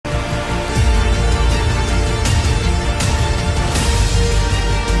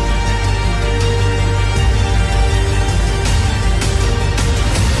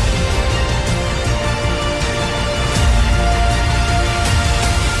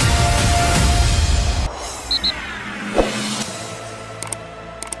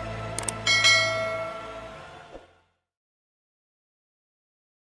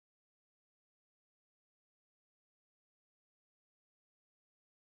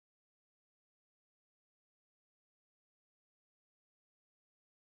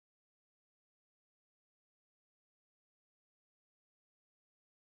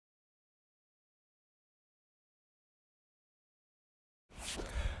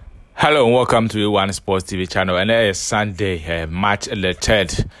Hello and welcome to One Sports TV channel. And it is Sunday, March the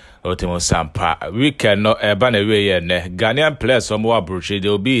 3rd. Otimo Sampa. We cannot ban away and Ghanaian players from Wabuchi. They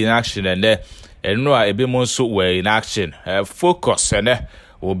will be in action and no a bit more so way in action. Focus and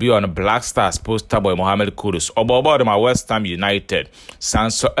will be on Black Stars poster boy Mohammed Kudus. About my West Ham United.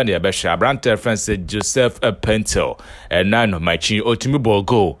 Sanso and the Abesha. Brand friends Joseph Paintsil. And none of my chin Otimi ball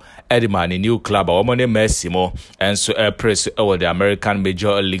goal. Edman in new club Omone Messimo and so press over the American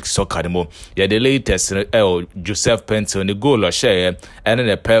Major League Soccer demo. Yeah, the latest Joseph Paintsil the goal or share and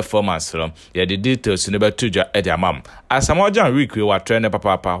the performance yeah, the details in the tuja at the mom. Asamoah Gyan week we were training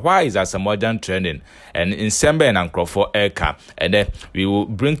papa. Why is Asamoah Gyan training? And in Sembe and Crawford Eka, and then we will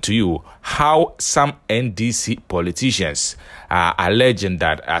bring to you how some NDC politicians are alleging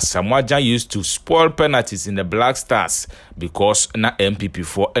that Asamoah Gyan used to spoil penalties in the Black Stars because na MPP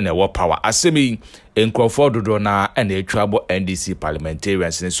for and a power. Asemi in Crawford Dodona and a trouble NDC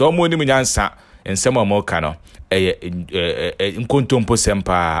parliamentarians. And so many answer and some more cano. Nkontompo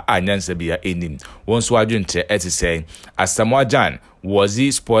sempa anyansa bia enim wonso adwente say Asamoah Gyan was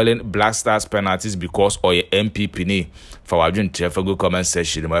he spoiling Black Stars penalties because or MPP ni for adwente for go comment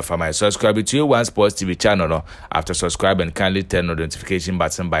section my for my subscribe to One Sports TV channel no. After subscribing kindly turn on the notification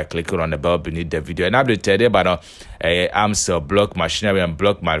button by clicking on the bell beneath the video and update today but Amsel Block Machinery and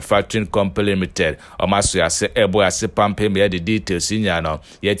Block Manufacturing Company Limited or maso ya se ebo ya se pampe me the details in ya no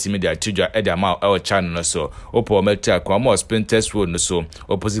yet me the tuja e the amount our channel so opo mecha kwa mo spin test road no so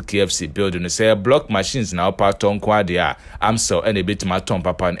opposite KFC building say block machines na opa ton kwa dia Amsel and a bit my ton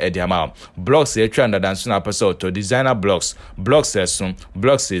papa and the amount blocks e try and dance na person to designer blocks esun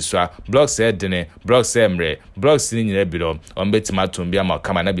blocks eswa blocks edene blocks emre blocks ni nyina biro on betima ton bia ma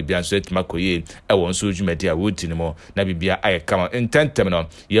kama na bibia so etima koye e won so dwumadi a wotini mo na bibia aye kama intentem no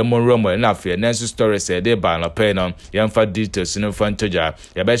ye monromo na afia nenso story say dey ba no pay no ye mfa details no fantoja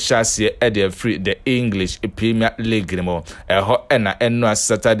ye be shase e dey free the English Premier League mo ho na eno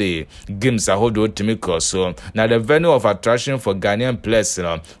Saturday games ahodo timiko so na the venue of attraction for Ghanaian players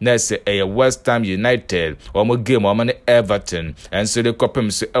no na say West Ham United omo game omo ne Everton and so the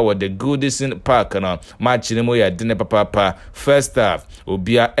copem so the Goodison Park no match ni mo ya dine papa first half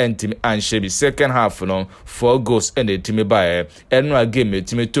obia entimi anshebi second half no 4 goals and the team by eno game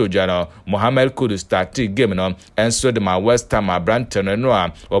team toja no Mohammed Kudus start game no and so the my West Ham Branton no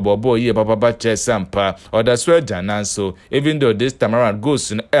obobo ye papa chesampa or that's where Janan so even though this time around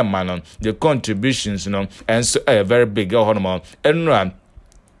goes in Emmanuel the contributions and so a very big hormone and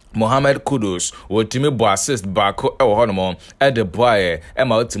Mohammed Kudus wotimi bo assist back honomo at the boy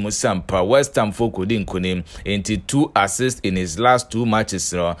Emma Ultimo Sampa West Ham folk din kunim into 2 assists in his last 2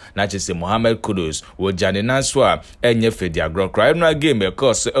 matches na chese Mohammed Kudus wo jani nanswa enye fedi agro cry no game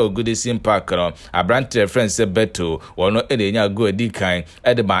because Goodison Park no abrante friends beto wono enya go edikan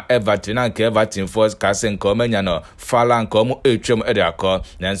edema Everton and Everton force kasen komenya no fala nkomo etwem ediakọ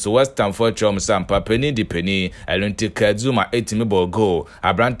nanso West Ham for chom Sampa penny di penny elunti Kadzuma etimi bo go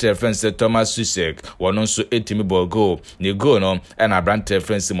abrante friends Thomas Susek wono so etimi ball goal ni goal no and abrante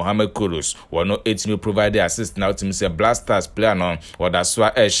friends Mohammed Kudus wono etimi provide assist now team say Black Stars player no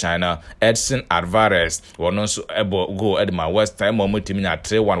Odaswa Shina Edson Alvarez wono so ebo goal edma West Ham mo timi na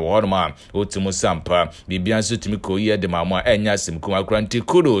 3-1 wo ma Ultimo Sampa bibian so timi ko ye de ma mo enya sim kuma kranti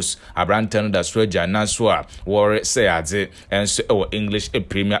Kudus abrante no da stranger nanswa worry say ade and so English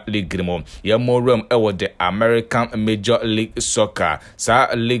Premier League mo ye mo room the American Major League Soccer sa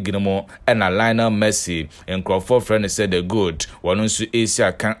league no and a Lionel Messi and Crawford friend said the good one nso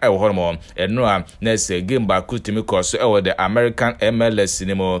Asia kan e hormone and no na say game back to me cause the American MLS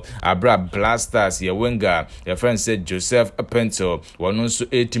anymore abra Blasters ye winger your friend said Joseph Paintsil one nso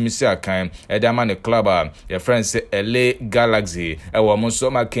etimisi kan e da man club your friend say LA Galaxy e wo mo so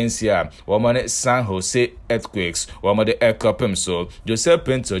Mackenzie wo mo San Jose Earthquakes wo mo the Ecopem so Joseph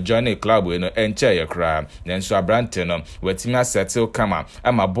Paintsil join a club we no enche ye kra nanso abrante no wetima settle kama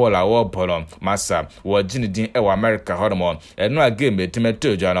ama ball a war ball massa wo jinidin e wa America hormone eno a game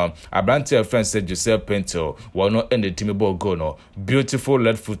etimeto jano abrante friend said Joseph Paintsil wo no end the team ball goal no beautiful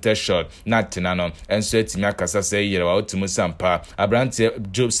left-footed shot natina no enso etimi akasa say yere wa Ultimo Sampa abrante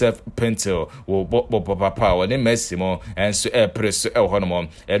Joseph Paintsil wo papa wo ne Messi mo enso e press e hormone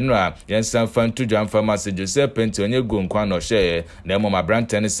eno a yensan fan to jan fama say Joseph Paintsil onye go nkwa no share na mo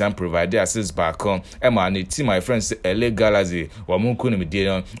abrante ne sam provide assist back on e ma ne team my friends LA Galaxy wo mun kunu mi die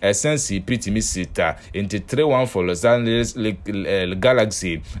no essence pitimi sita into 3-1 for Los Angeles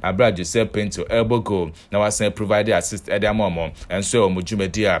Galaxy abra Joseph Paintsil elbow goal na wasan provide assist Asamoah and so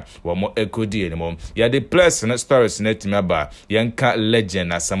omujumedi a wo ekodi enimo ya the plus na stories na timaba yenka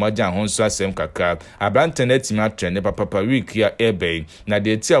legend Asamoah Gyan honso asem kakra abrante na timi atrend papa week ya ebe na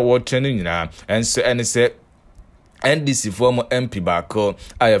de ti a wo trend nyina enso ene se NDC former MP Bako,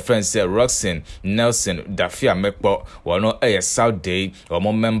 our friend said Roxanne Nelson Dafia Mekpo, one a South Day, or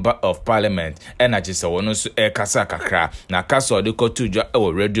more member of parliament, and I just want to a Kasakakra, na Kaso de Kotuja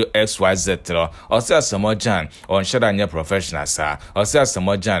or Radio XYZ, or say Asamoah Gyan, or Shadanya professional, sir, or say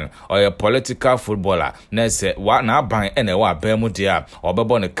Asamoah Gyan, or a political footballer, Nese, what now buying any what Bermudia, or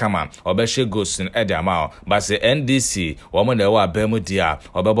Babone Kama, or Beshe Gosin Edamao, but say NDC, woman the wa Bermudia,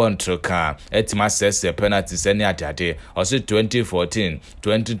 or Babon Troka, Etima says the penalties any at also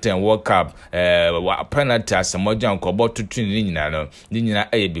 2014-2010 World Cup penalty Asamoah Gyan kobo tutu ni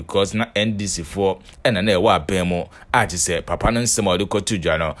nyina because na NDC for ena na ewa bemu ati se papa no nsem ode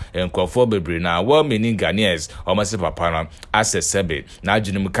kotudwa no enkofo bebre na well meaning Ghanaians omase papa no asesebe na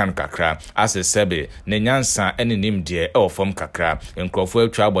adwunum kan kakra asesebe ne nyansa ene nimde e ofom kakra enkofo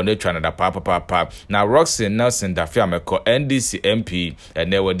atwa abone atwa na da papa na Roxanne Nelson Dafia Meko NDC MP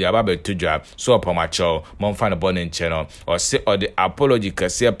ene wodi ababetudwa so opomacho momfa no bone channel or say or the apology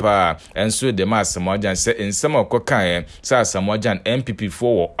kase pa enso de Asamoah Gyan say nsem okokan say Asamoah Gyan MPP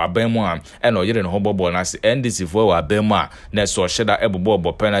for abemu a and oyere no hobobo na say NDC for abemu a na so sheda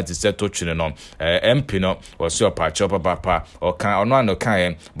ebobo penalty set to twene no MP no or say opacho papa or kan ono ano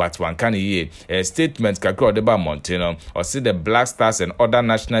kan but one kan ye statement kakro de ba Montano or say the Black Stars and other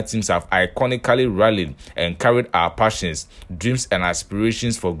national teams have iconically rallied and carried our passions, dreams and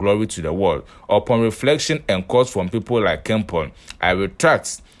aspirations for glory to the world. Upon reflection and calls from people like Kempon, I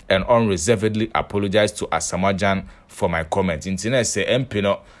retract and unreservedly apologize to Asamoah Gyan for my comment. Internet say MP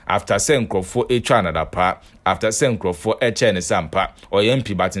no after saying Crawford each another part, after saying Crawford each and sampa or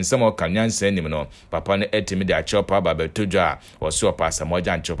MP but in some Kenyan say no papa ne etimi de chopper babe toja or so Asamoah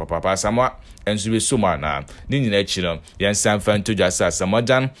Gyan chopper papa Asamoah and so suma na ni nyina chino yen sanfan toja say Asamoah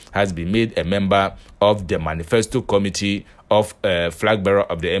Gyan has been made a member of the manifesto committee of flag bearer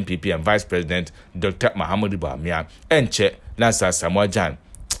of the MPP and Vice President Dr. Mohammed Kudus enche Nasa Asamoah Gyan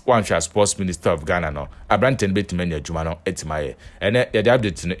one sports minister of Ghana no abranten betimanya adwuma no etimaye ene ye dey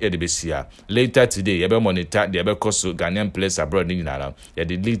update no ye dey besia later today ye be monitor the be koso Ghanaian players abroad ni nyina no ye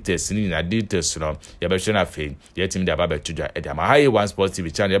dey latest ni nyina details no ye be hwe na fe ye timi dey ababa tudwa e dey ama high one sports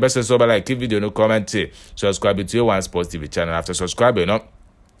TV channel ye be so like video no comment subscribe to one sports TV channel after subscribe no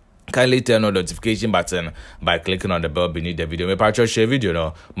kindly turn on the notification button by clicking on the bell beneath the video. My partner share video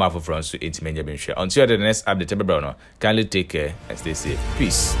no more from so it's many share. Until the next update, everybody, kindly take care and stay safe.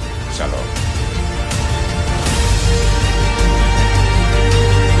 Peace. Shalom.